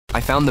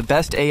found the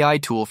best AI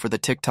tool for the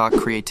TikTok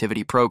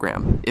creativity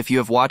program. If you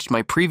have watched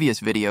my previous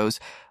videos,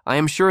 I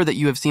am sure that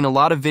you have seen a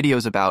lot of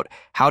videos about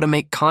how to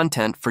make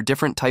content for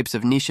different types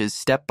of niches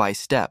step by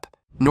step.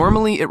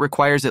 Normally, it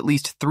requires at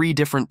least 3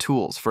 different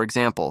tools. For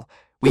example,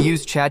 we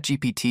use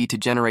ChatGPT to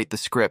generate the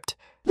script,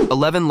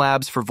 11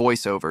 Labs for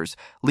voiceovers,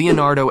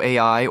 Leonardo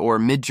AI or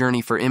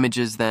Midjourney for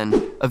images,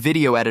 then a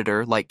video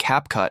editor like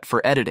CapCut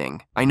for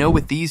editing. I know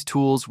with these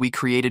tools we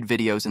created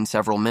videos in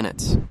several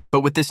minutes. But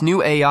with this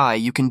new AI,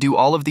 you can do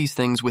all of these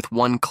things with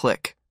one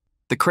click.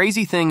 The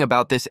crazy thing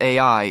about this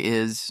AI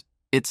is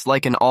it's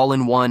like an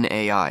all-in-one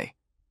AI.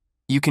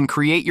 You can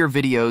create your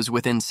videos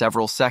within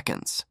several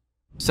seconds.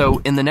 So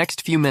in the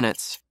next few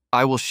minutes,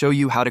 I will show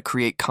you how to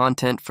create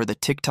content for the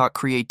TikTok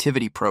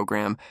creativity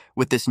program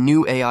with this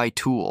new AI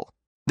tool.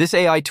 This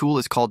AI tool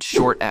is called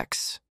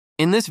ShortX.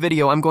 In this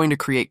video, I'm going to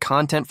create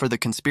content for the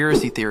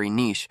conspiracy theory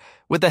niche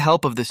with the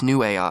help of this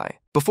new AI.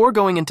 Before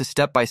going into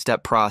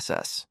step-by-step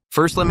process,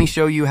 first let me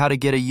show you how to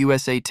get a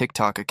USA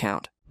TikTok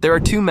account. There are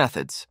 2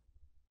 methods.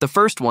 The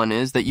first one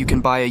is that you can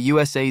buy a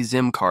USA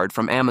SIM card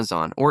from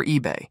Amazon or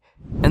eBay,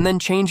 and then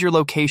change your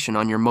location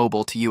on your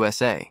mobile to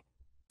USA.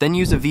 Then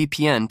use a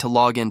VPN to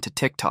log into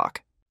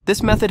TikTok.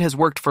 This method has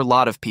worked for a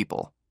lot of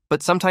people,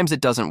 but sometimes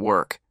it doesn't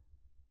work.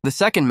 The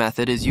second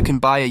method is you can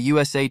buy a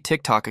USA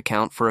TikTok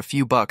account for a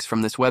few bucks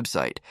from this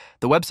website.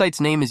 The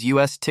website's name is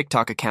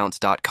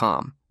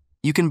ustikTokaccounts.com.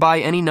 You can buy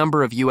any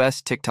number of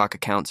US TikTok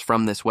accounts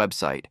from this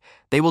website.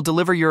 They will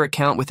deliver your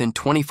account within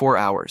 24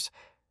 hours.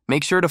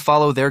 Make sure to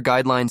follow their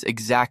guidelines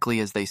exactly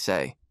as they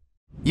say.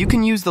 You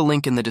can use the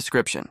link in the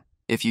description.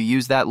 If you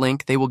use that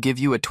link, they will give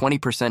you a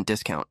 20%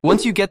 discount.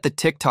 Once you get the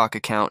TikTok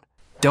account,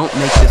 don't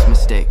make this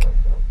mistake.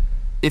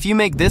 If you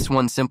make this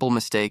one simple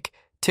mistake,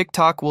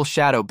 TikTok will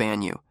shadow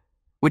ban you,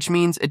 which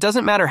means it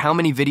doesn't matter how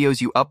many videos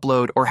you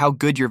upload or how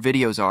good your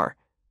videos are.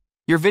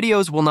 Your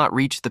videos will not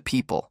reach the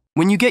people.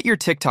 When you get your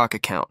TikTok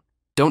account,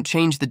 don't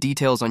change the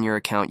details on your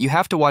account. You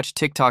have to watch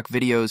TikTok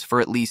videos for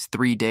at least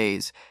 3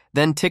 days.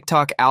 Then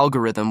TikTok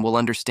algorithm will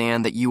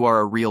understand that you are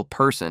a real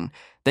person.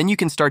 Then you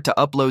can start to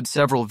upload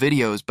several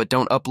videos, but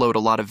don't upload a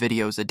lot of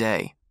videos a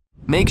day.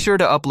 Make sure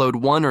to upload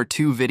 1 or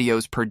 2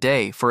 videos per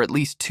day for at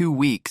least 2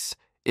 weeks.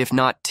 If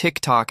not,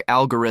 TikTok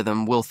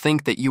algorithm will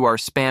think that you are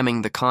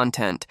spamming the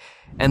content,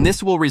 and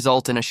this will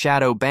result in a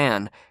shadow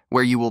ban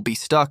where you will be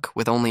stuck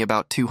with only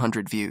about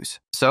 200 views.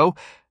 So,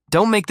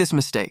 don't make this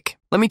mistake.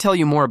 Let me tell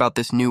you more about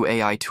this new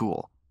AI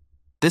tool.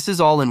 This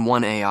is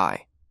all-in-one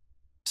AI.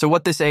 So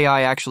what this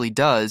AI actually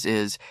does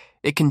is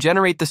it can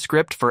generate the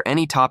script for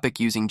any topic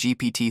using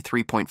GPT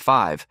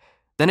 3.5,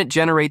 then it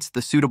generates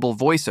the suitable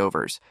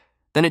voiceovers,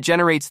 then it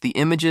generates the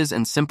images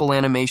and simple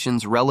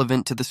animations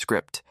relevant to the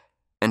script,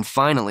 and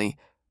finally,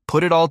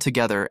 put it all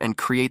together and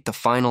create the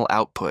final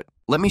output.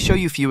 Let me show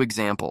you a few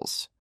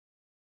examples.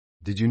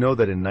 Did you know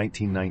that in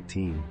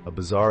 1919, a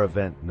bizarre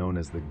event known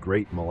as the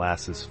Great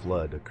Molasses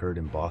Flood occurred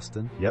in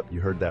Boston? Yep,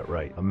 you heard that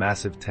right. A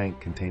massive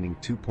tank containing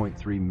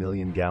 2.3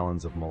 million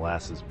gallons of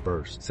molasses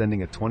burst,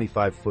 sending a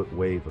 25-foot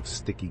wave of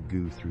sticky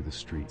goo through the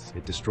streets.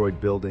 It destroyed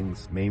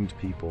buildings, maimed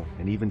people,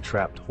 and even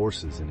trapped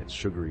horses in its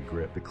sugary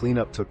grip. The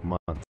cleanup took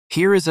months.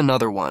 Here is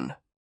another one.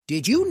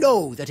 Did you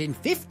know that in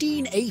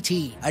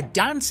 1518, a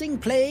dancing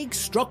plague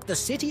struck the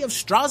city of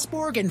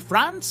Strasbourg in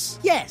France?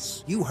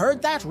 Yes, you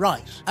heard that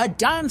right. A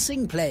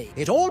dancing plague.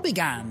 It all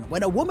began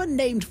when a woman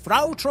named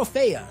Frau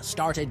Trophea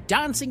started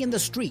dancing in the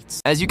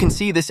streets. As you can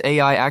see, this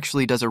AI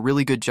actually does a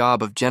really good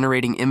job of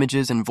generating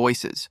images and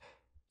voices.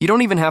 You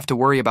don't even have to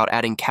worry about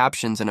adding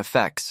captions and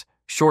effects.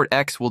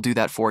 ShortX will do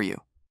that for you.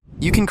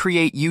 You can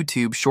create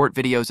YouTube short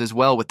videos as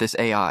well with this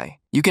AI.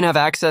 You can have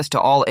access to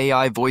all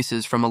AI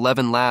voices from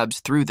 11 Labs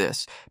through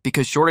this,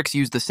 because ShortX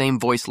use the same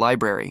voice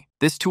library.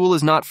 This tool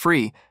is not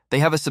free. They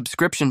have a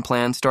subscription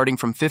plan starting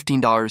from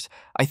 $15.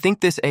 I think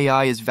this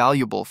AI is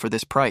valuable for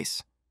this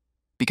price,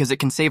 because it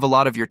can save a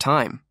lot of your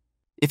time.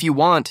 If you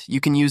want,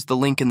 you can use the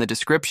link in the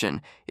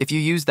description. If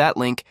you use that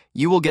link,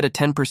 you will get a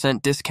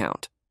 10%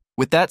 discount.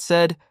 With that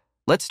said,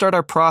 let's start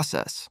our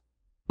process.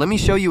 Let me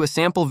show you a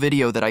sample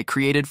video that I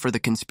created for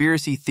the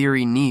conspiracy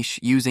theory niche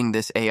using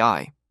this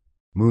AI.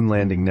 Moon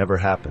landing never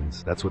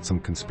happens. That's what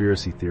some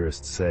conspiracy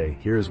theorists say.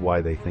 Here's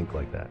why they think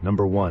like that.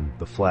 Number 1,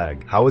 the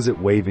flag. How is it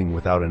waving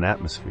without an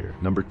atmosphere?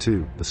 Number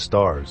 2, the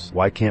stars.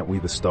 Why can't we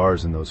the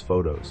stars in those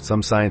photos?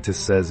 Some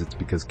scientist says it's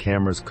because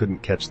cameras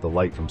couldn't catch the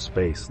light from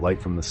space.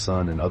 Light from the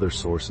sun and other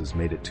sources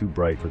made it too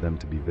bright for them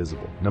to be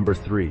visible. Number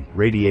 3,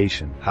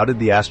 radiation. How did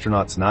the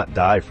astronauts not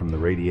die from the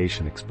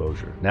radiation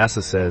exposure?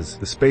 NASA says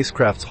the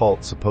spacecraft's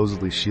halt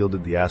supposedly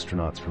shielded the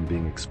astronauts from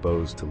being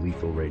exposed to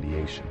lethal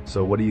radiation.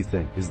 So what do you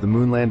think? Is the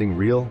moon landing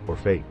real or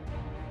fake?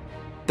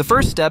 The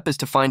first step is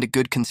to find a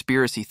good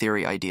conspiracy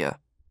theory idea.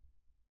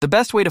 The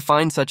best way to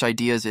find such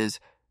ideas is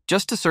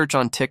just to search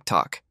on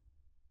TikTok.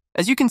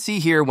 As you can see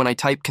here, when I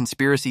type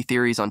conspiracy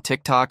theories on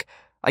TikTok,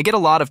 I get a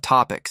lot of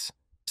topics.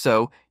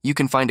 So you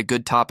can find a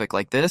good topic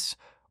like this,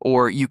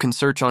 or you can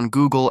search on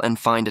Google and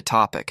find a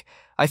topic.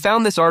 I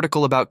found this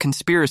article about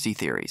conspiracy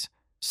theories.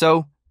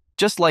 So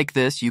just like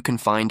this, you can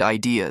find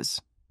ideas.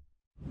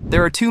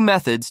 There are two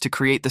methods to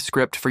create the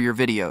script for your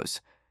videos.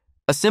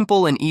 A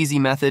simple and easy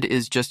method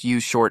is just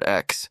use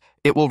ShortX.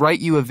 It will write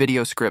you a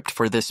video script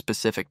for this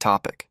specific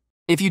topic.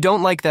 If you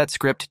don't like that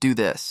script, do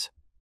this.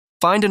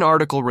 Find an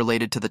article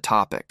related to the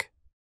topic.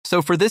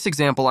 So for this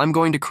example, I'm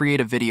going to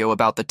create a video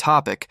about the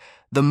topic,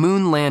 the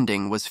moon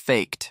landing was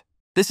faked.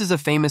 This is a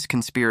famous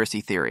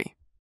conspiracy theory.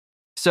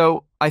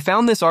 So I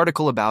found this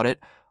article about it.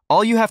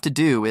 All you have to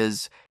do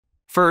is,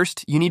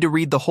 first, you need to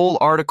read the whole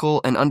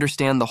article and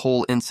understand the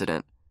whole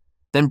incident.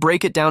 Then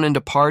break it down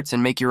into parts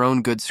and make your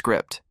own good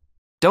script.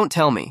 Don't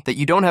tell me that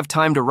you don't have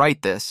time to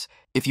write this.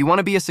 If you want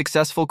to be a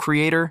successful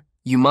creator,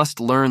 you must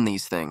learn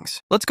these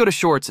things. Let's go to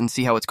Shorts and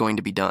see how it's going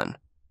to be done.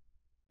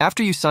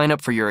 After you sign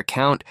up for your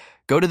account,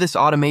 go to this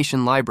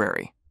automation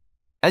library.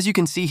 As you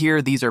can see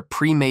here, these are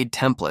pre-made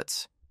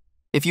templates.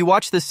 If you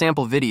watch this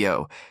sample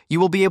video, you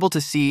will be able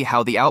to see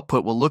how the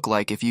output will look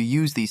like if you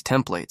use these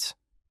templates.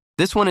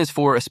 This one is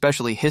for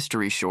especially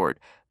history short.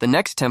 The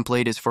next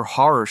template is for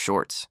horror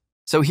shorts.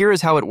 So here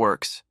is how it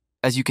works.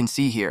 As you can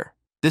see here,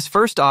 this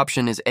first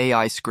option is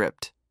AI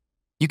script.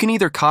 You can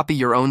either copy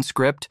your own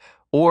script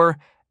or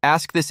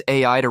ask this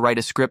AI to write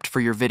a script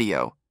for your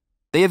video.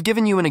 They have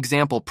given you an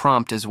example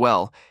prompt as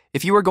well.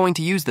 If you are going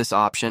to use this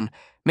option,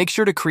 make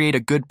sure to create a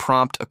good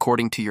prompt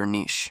according to your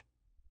niche.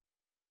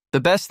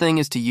 The best thing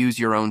is to use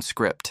your own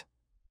script.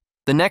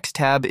 The next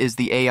tab is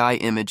the AI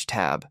image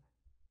tab.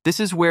 This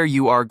is where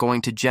you are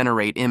going to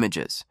generate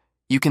images.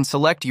 You can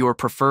select your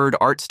preferred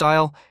art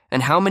style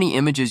and how many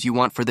images you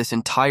want for this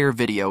entire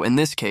video. In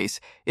this case,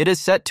 it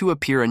is set to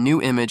appear a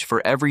new image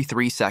for every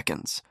 3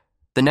 seconds.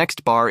 The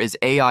next bar is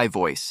AI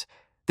voice.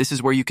 This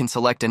is where you can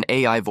select an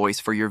AI voice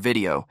for your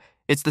video.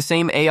 It's the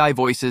same AI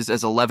voices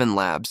as 11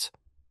 Labs.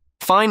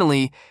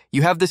 Finally,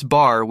 you have this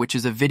bar, which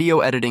is a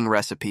video editing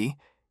recipe.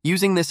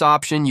 Using this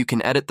option, you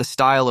can edit the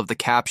style of the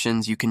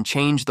captions, you can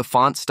change the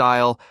font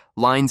style,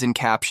 lines in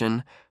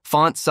caption,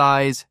 font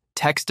size,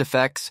 text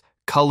effects,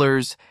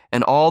 colors,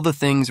 and all the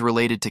things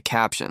related to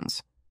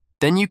captions.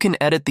 Then you can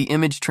edit the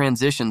image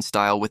transition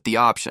style with the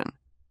option.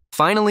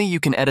 Finally, you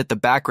can edit the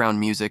background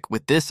music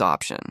with this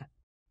option.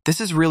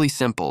 This is really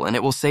simple and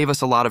it will save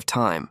us a lot of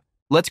time.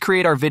 Let's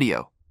create our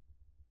video.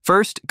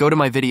 First, go to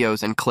My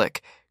Videos and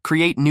click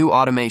Create New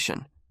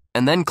Automation,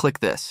 and then click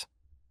this.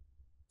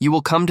 You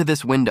will come to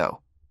this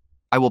window.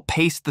 I will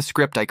paste the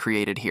script I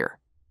created here.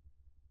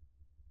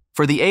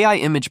 For the AI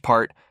image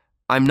part,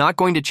 I'm not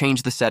going to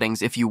change the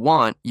settings. If you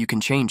want, you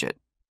can change it.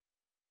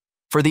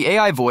 For the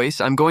AI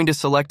voice, I'm going to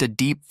select a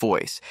deep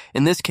voice.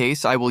 In this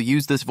case, I will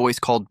use this voice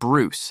called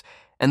Bruce,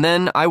 and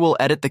then I will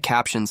edit the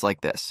captions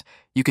like this.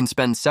 You can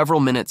spend several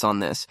minutes on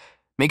this.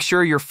 Make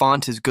sure your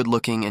font is good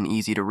looking and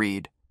easy to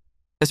read.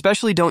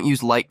 Especially don't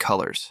use light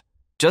colors.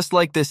 Just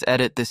like this,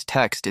 edit this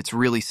text, it's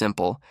really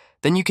simple.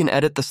 Then you can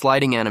edit the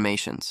sliding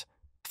animations.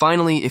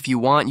 Finally, if you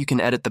want, you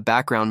can edit the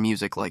background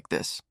music like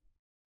this.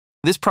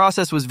 This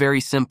process was very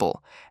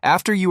simple.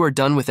 After you are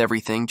done with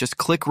everything, just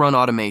click Run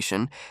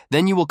Automation.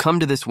 Then you will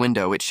come to this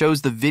window. It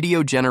shows the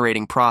video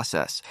generating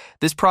process.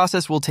 This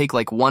process will take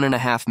like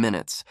 1.5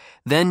 minutes.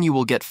 Then you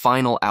will get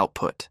final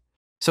output.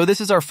 So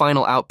this is our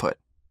final output.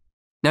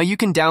 Now you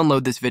can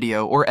download this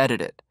video or edit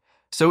it.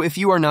 So if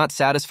you are not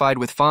satisfied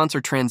with fonts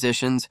or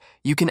transitions,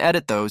 you can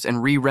edit those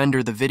and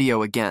re-render the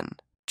video again.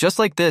 Just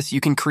like this,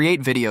 you can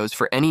create videos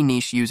for any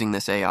niche using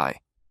this AI.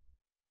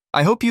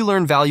 I hope you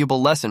learned a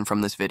valuable lesson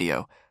from this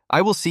video.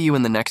 I will see you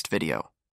in the next video.